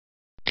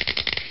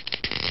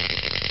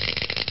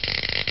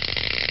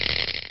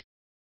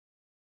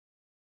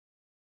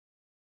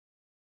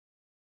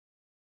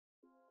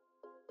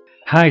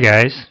Hi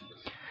guys!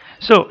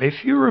 So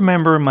if you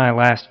remember my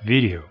last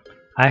video,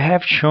 I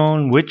have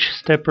shown which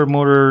stepper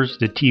motors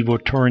the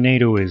TEVO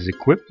Tornado is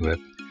equipped with,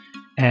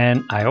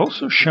 and I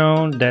also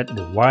shown that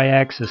the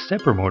Y-axis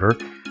stepper motor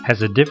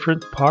has a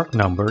different part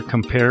number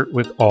compared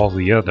with all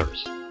the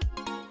others.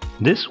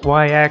 This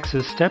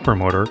Y-axis stepper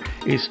motor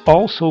is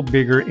also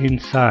bigger in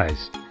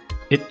size.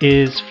 It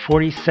is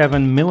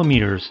 47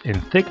 millimeters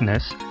in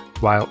thickness,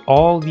 while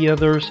all the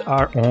others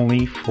are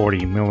only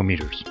 40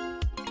 millimeters.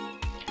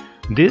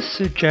 This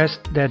suggests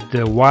that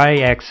the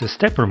Y-axis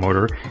stepper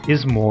motor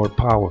is more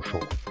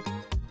powerful,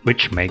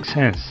 which makes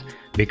sense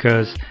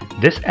because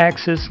this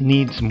axis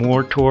needs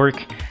more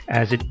torque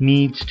as it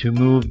needs to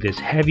move this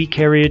heavy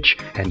carriage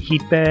and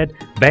heat bed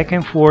back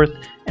and forth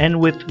and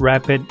with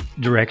rapid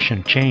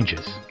direction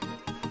changes.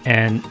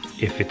 And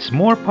if it's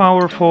more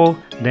powerful,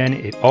 then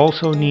it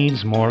also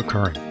needs more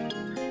current.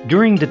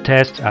 During the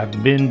tests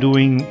I've been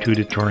doing to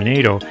the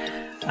Tornado,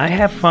 I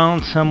have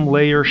found some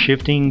layer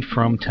shifting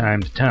from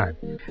time to time,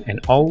 and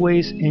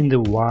always in the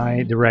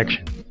Y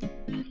direction.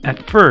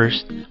 At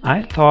first,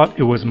 I thought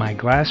it was my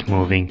glass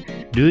moving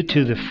due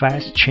to the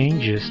fast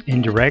changes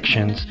in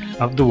directions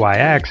of the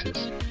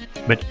Y-axis,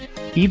 but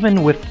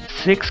even with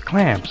 6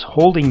 clamps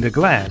holding the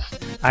glass,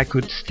 I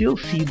could still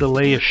see the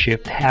layer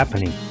shift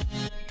happening.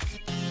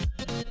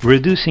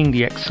 Reducing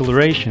the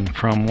acceleration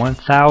from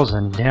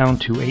 1000 down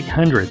to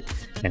 800,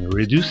 and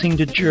reducing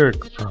the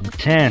jerk from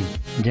 10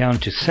 down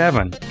to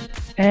 7,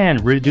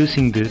 and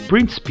reducing the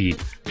print speed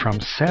from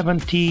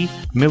 70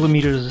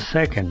 millimeters a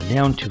second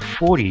down to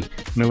 40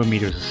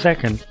 millimeters a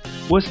second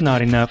was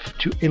not enough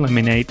to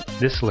eliminate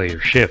this layer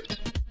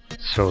shift.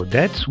 So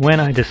that's when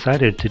I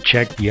decided to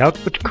check the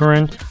output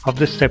current of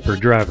the stepper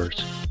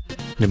drivers.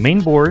 The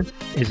main board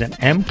is an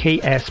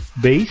MKS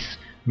base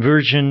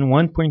version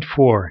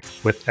 1.4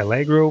 with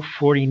Allegro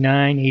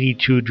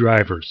 4982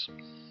 drivers.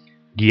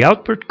 The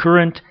output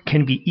current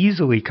can be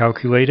easily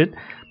calculated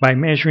by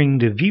measuring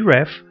the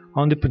Vref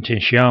on the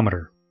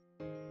potentiometer.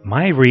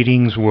 My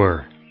readings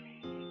were: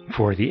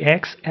 for the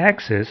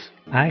x-axis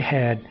I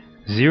had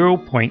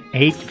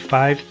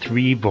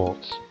 0.853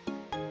 volts.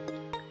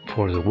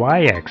 For the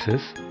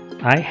y-axis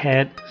I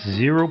had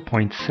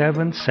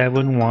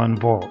 0.771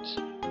 volts.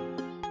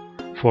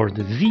 For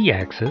the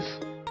z-axis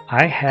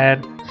I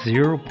had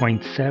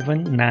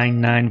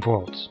 0.799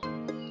 volts.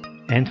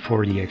 And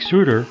for the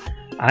extruder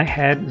I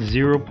had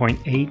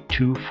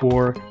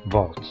 0.824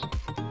 volts.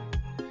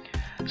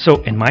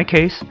 So in my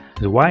case,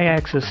 the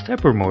Y-axis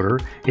stepper motor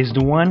is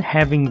the one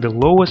having the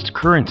lowest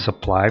current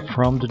supply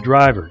from the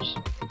drivers.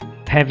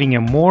 Having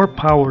a more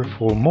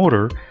powerful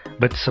motor,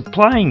 but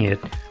supplying it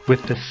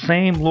with the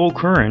same low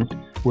current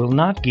will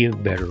not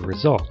give better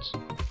results.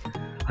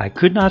 I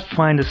could not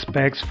find the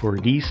specs for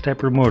these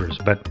stepper motors,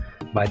 but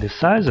by the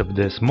size of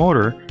this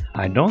motor,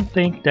 I don't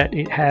think that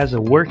it has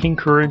a working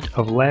current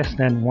of less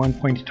than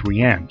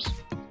 1.3 amps.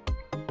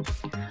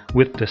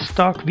 With the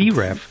stock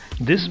Vref,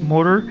 this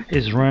motor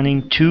is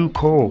running too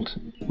cold,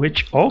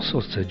 which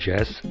also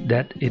suggests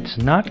that it's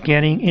not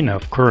getting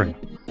enough current.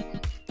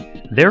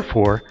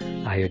 Therefore,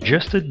 I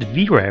adjusted the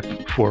Vref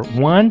for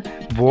 1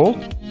 volt,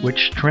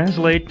 which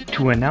translates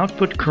to an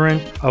output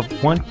current of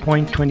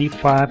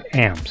 1.25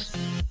 amps.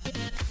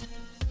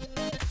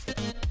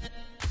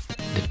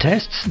 The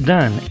tests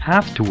done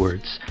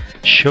afterwards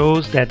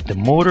shows that the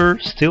motor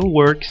still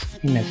works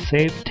in a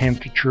safe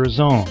temperature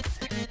zone.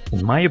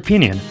 In my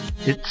opinion,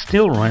 it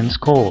still runs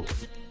cold.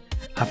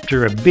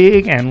 After a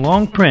big and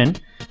long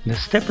print, the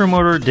stepper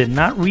motor did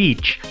not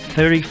reach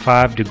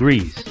 35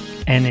 degrees,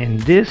 and in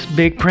this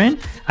big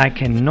print, I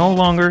can no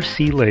longer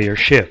see layer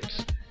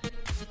shifts.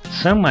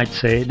 Some might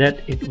say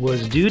that it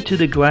was due to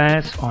the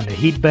glass on the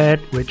heat bed,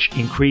 which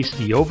increased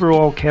the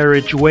overall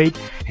carriage weight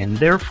and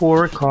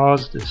therefore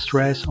caused the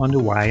stress on the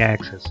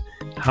Y-axis.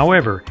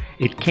 However,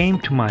 it came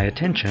to my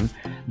attention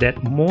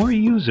that more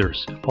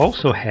users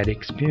also had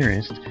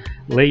experienced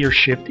layer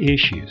shift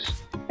issues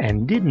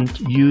and didn't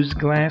use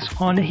glass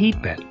on the heat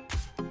bed.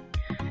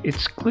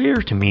 It's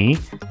clear to me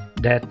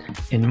that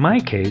in my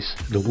case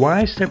the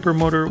Y stepper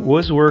motor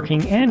was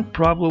working and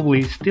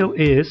probably still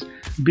is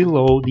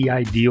below the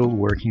ideal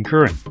working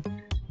current.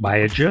 By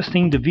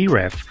adjusting the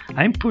Vref,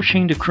 I'm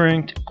pushing the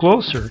current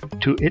closer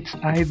to its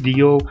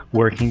ideal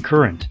working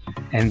current,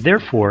 and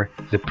therefore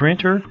the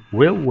printer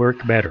will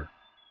work better.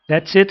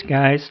 That's it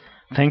guys,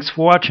 thanks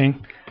for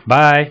watching,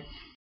 bye!